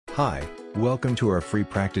Hi, welcome to our free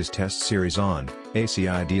practice test series on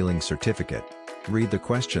ACI Dealing Certificate. Read the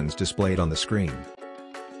questions displayed on the screen.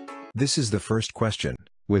 This is the first question,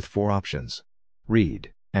 with 4 options.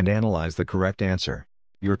 Read, and analyze the correct answer.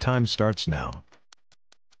 Your time starts now.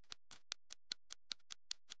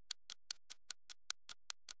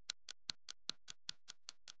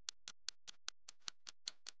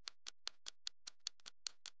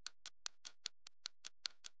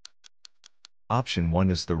 Option 1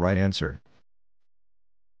 is the right answer.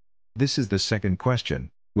 This is the second question,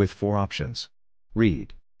 with 4 options.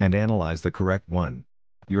 Read, and analyze the correct one.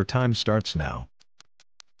 Your time starts now.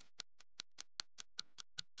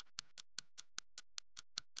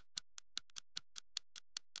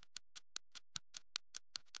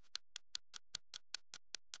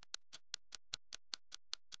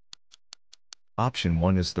 Option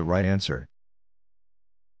 1 is the right answer.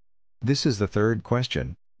 This is the third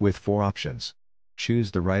question, with 4 options.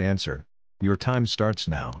 Choose the right answer. Your time starts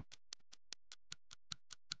now.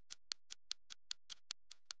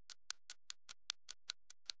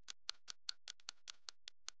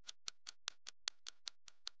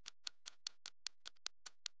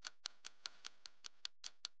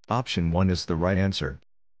 Option 1 is the right answer.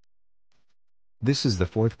 This is the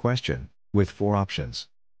fourth question, with 4 options.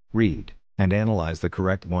 Read, and analyze the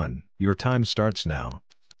correct one. Your time starts now.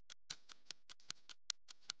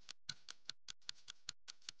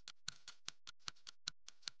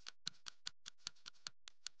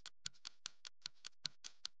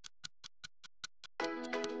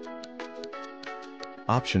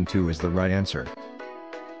 Option 2 is the right answer.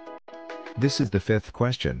 This is the fifth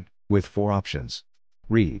question, with 4 options.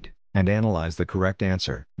 Read, and analyze the correct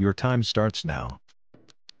answer. Your time starts now.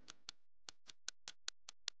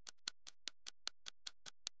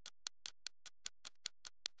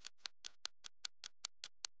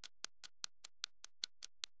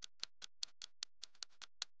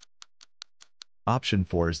 Option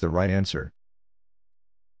 4 is the right answer.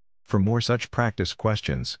 For more such practice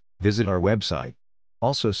questions, visit our website.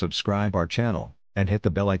 Also subscribe our channel, and hit the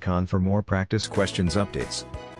bell icon for more practice questions updates.